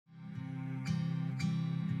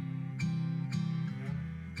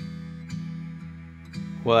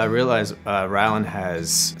Well, I realized Rylen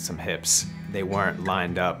has some hips. They weren't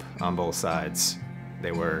lined up on both sides.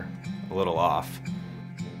 They were a little off.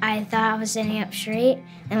 I thought I was sitting up straight,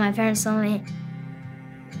 and my parents told me,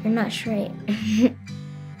 "You're not straight."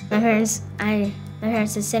 My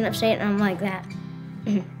parents said sit up straight, and I'm like that.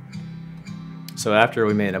 So after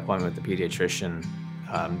we made an appointment with the pediatrician,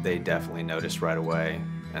 they definitely noticed right away,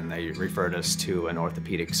 and they referred us to an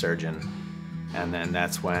orthopedic surgeon. And then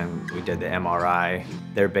that's when we did the MRI.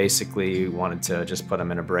 They basically wanted to just put him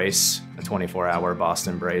in a brace, a 24-hour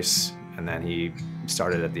Boston brace, and then he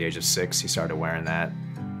started at the age of 6. He started wearing that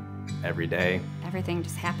every day. Everything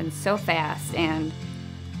just happened so fast, and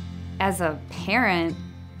as a parent,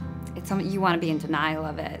 it's something you want to be in denial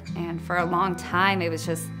of it. And for a long time, it was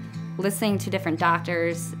just listening to different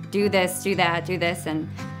doctors, do this, do that, do this, and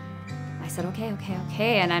I said,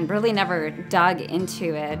 okay, and I really never dug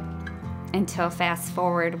into it until fast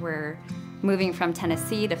forward, we're moving from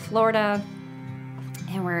Tennessee to Florida,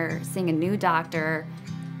 and we're seeing a new doctor,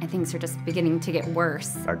 and things are just beginning to get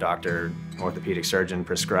worse. Our doctor, orthopedic surgeon,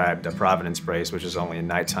 prescribed a Providence brace, which is only a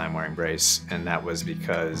nighttime wearing brace, and that was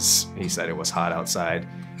because he said it was hot outside.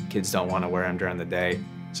 Kids don't want to wear them during the day,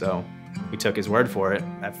 so we took his word for it.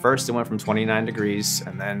 At first it went from 29 degrees,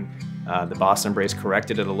 and then the Boston brace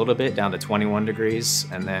corrected it a little bit down to 21 degrees,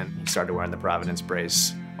 and then he started wearing the Providence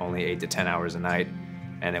brace only 8 to 10 hours a night,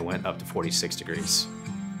 and it went up to 46 degrees.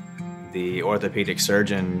 The orthopedic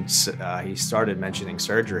surgeon, he started mentioning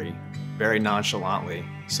surgery very nonchalantly,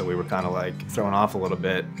 so we were kind of like thrown off a little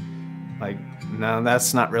bit. Like, no,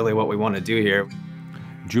 that's not really what we want to do here.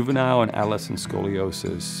 Juvenile and adolescent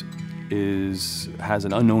scoliosis has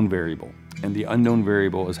an unknown variable, and the unknown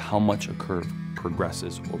variable is how much a curve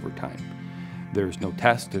progresses over time. There's no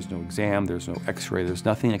test, there's no exam, there's no x-ray, there's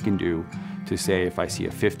nothing I can do to say if I see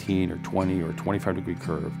a 15 or 20 or 25 degree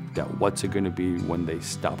curve, that what's it going to be when they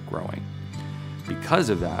stop growing. Because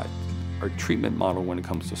of that, our treatment model when it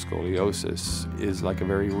comes to scoliosis is like a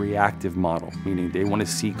very reactive model, meaning they want to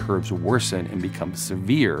see curves worsen and become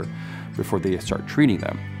severe before they start treating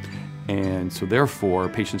them. And so therefore,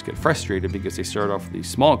 patients get frustrated because they start off with these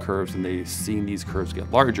small curves and they've seen these curves get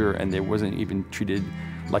larger, and they wasn't even treated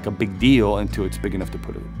like a big deal until it's big enough to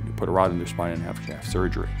put a rod in their spine and have to have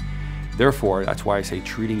surgery. Therefore, that's why I say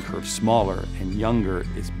treating curves smaller and younger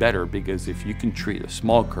is better, because if you can treat a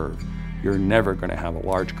small curve, you're never going to have a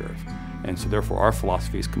large curve. And so therefore, our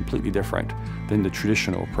philosophy is completely different than the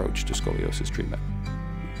traditional approach to scoliosis treatment.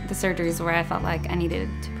 The surgeries where I felt like I needed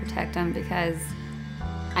to protect him, because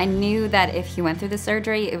I knew that if he went through the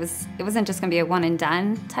surgery, it wasn't just going to be a one and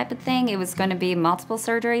done type of thing. It was going to be multiple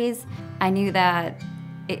surgeries. I knew that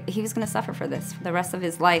he was going to suffer for this for the rest of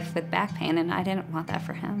his life with back pain, and I didn't want that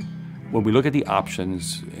for him. When we look at the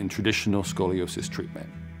options in traditional scoliosis treatment,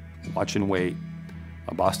 watch and wait,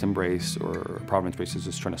 a Boston brace or a Providence brace is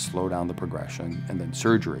just trying to slow down the progression, and then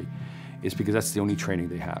surgery is because that's the only training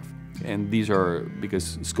they have. And these are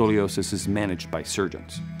because scoliosis is managed by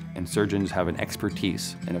surgeons, and surgeons have an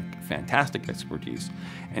expertise, and a fantastic expertise,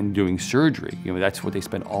 in doing surgery. You know, that's what they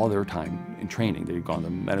spend all their time in training. They've gone to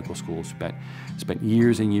medical school, spent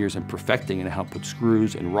years and years in perfecting and how to put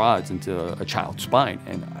screws and rods into a child's spine.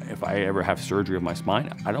 And if I ever have surgery of my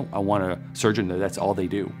spine, I want a surgeon that's all they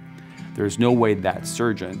do. There's no way that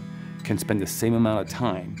surgeon can spend the same amount of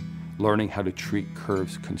time learning how to treat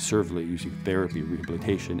curves conservatively using therapy,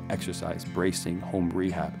 rehabilitation, exercise, bracing, home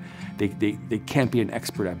rehab. They can't be an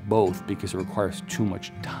expert at both because it requires too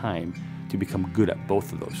much time to become good at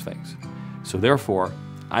both of those things. So therefore,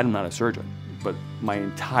 I'm not a surgeon, but my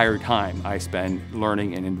entire time I spend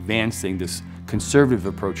learning and advancing this conservative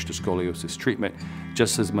approach to scoliosis treatment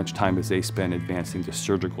just as much time as they spend advancing the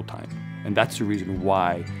surgical time. And that's the reason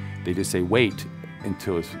why they just say wait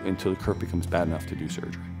until the curve becomes bad enough to do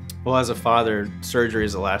surgery. Well, as a father, surgery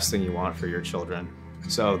is the last thing you want for your children.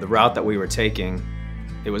 So the route that we were taking,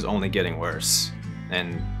 it was only getting worse.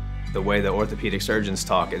 And the way the orthopedic surgeons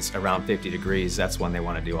talk is around 50 degrees, that's when they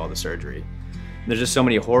want to do all the surgery. There's just so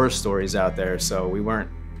many horror stories out there, so we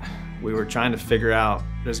were trying to figure out,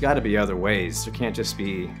 there's got to be other ways. There can't just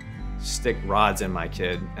be stick rods in my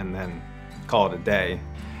kid and then call it a day.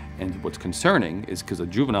 And what's concerning is because a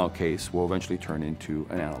juvenile case will eventually turn into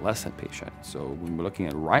an adolescent patient. So when we're looking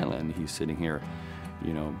at Rylen, he's sitting here,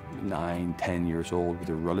 9, 10 years old with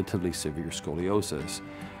a relatively severe scoliosis.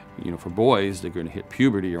 For boys, they're going to hit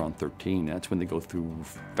puberty around 13. That's when they go through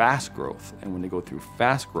fast growth. And when they go through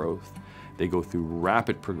fast growth, they go through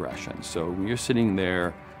rapid progression. So when you're sitting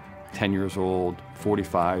there 10 years old,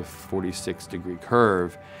 45, 46 degree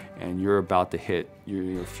curve, and you're about to hit,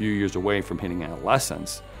 you're a few years away from hitting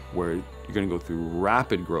adolescence, where you're going to go through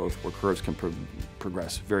rapid growth where curves can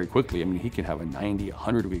progress very quickly. I mean, he can have a 90,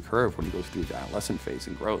 100 degree curve when he goes through the adolescent phase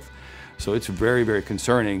in growth. So it's very, very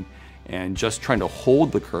concerning, and just trying to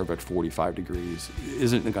hold the curve at 45 degrees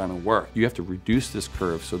isn't going to work. You have to reduce this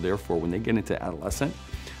curve, so therefore when they get into adolescent,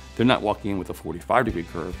 they're not walking in with a 45 degree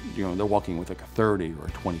curve, they're walking with like a 30 or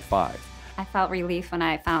a 25. I felt relief when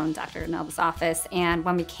I found Dr. Nell's office, and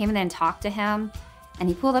when we came in and talked to him, and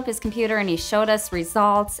he pulled up his computer and he showed us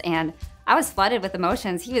results, and I was flooded with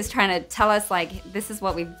emotions. He was trying to tell us, like, this is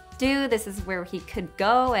what we do, this is where he could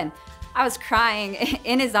go, and I was crying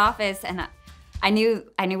in his office, and I knew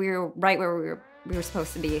we were right where we were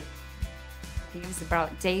supposed to be. It was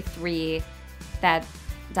about day 3 that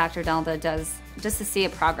Dr. Nelda does just to see a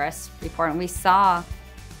progress report, and we saw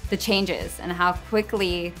the changes and how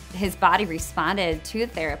quickly his body responded to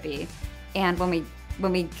therapy. And when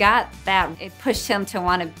we got that, it pushed him to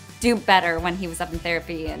want to do better when he was up in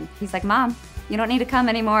therapy. And he's like, Mom, you don't need to come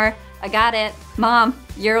anymore. I got it. Mom,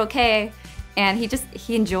 you're okay. And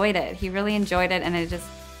he enjoyed it. He really enjoyed it. And it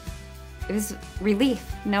was relief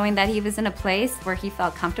knowing that he was in a place where he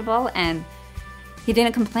felt comfortable, and he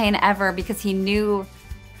didn't complain ever because he knew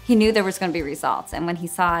there was going to be results. And when he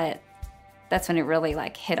saw it, that's when it really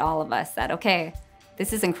like hit all of us that, okay,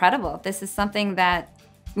 this is incredible. This is something that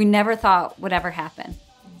we never thought would ever happen.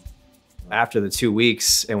 After the 2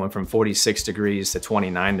 weeks, it went from 46 degrees to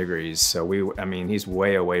 29 degrees. So he's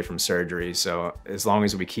way away from surgery. So as long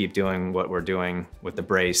as we keep doing what we're doing with the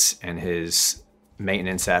brace and his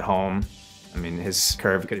maintenance at home, his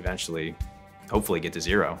curve could eventually, hopefully, get to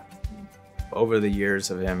 0. Over the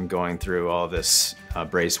years of him going through all this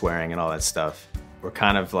brace wearing and all that stuff, we're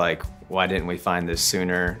kind of like, why didn't we find this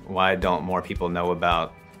sooner? Why don't more people know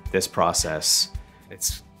about this process?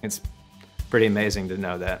 It's pretty amazing to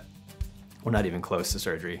know that we're not even close to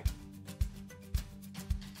surgery.